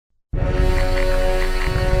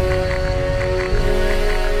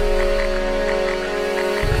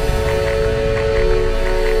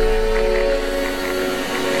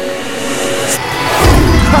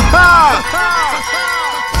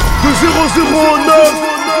Nono,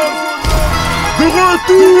 de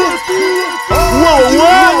retour. Wow,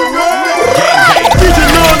 wow. DJ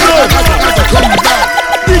Nono,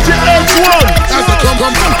 DJ H1,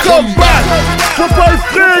 come back. Faut pas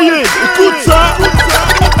effrayer, écoute ça.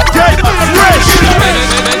 Get fresh.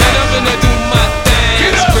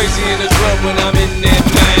 Crazy in the club when I'm in that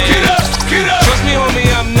lane. Trust me, homie,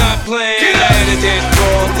 I'm not playing. I had a dance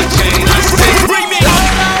floor off the chain. I say, bring me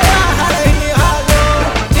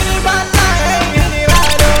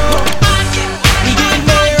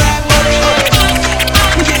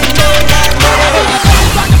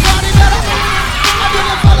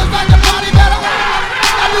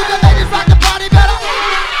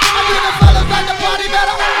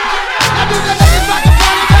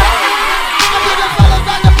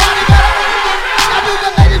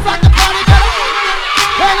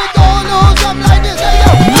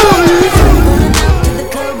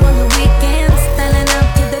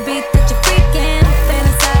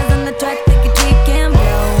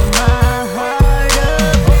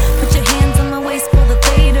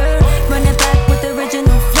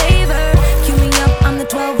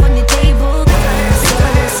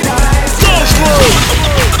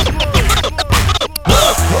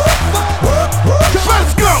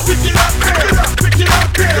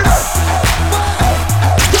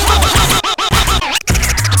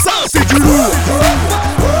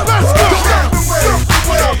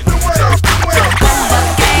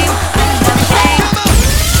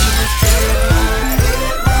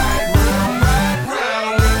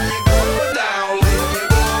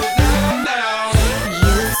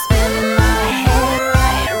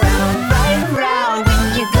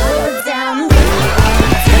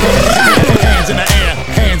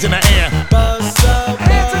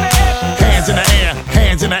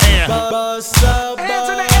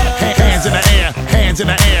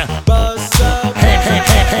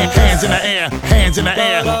hands in the air,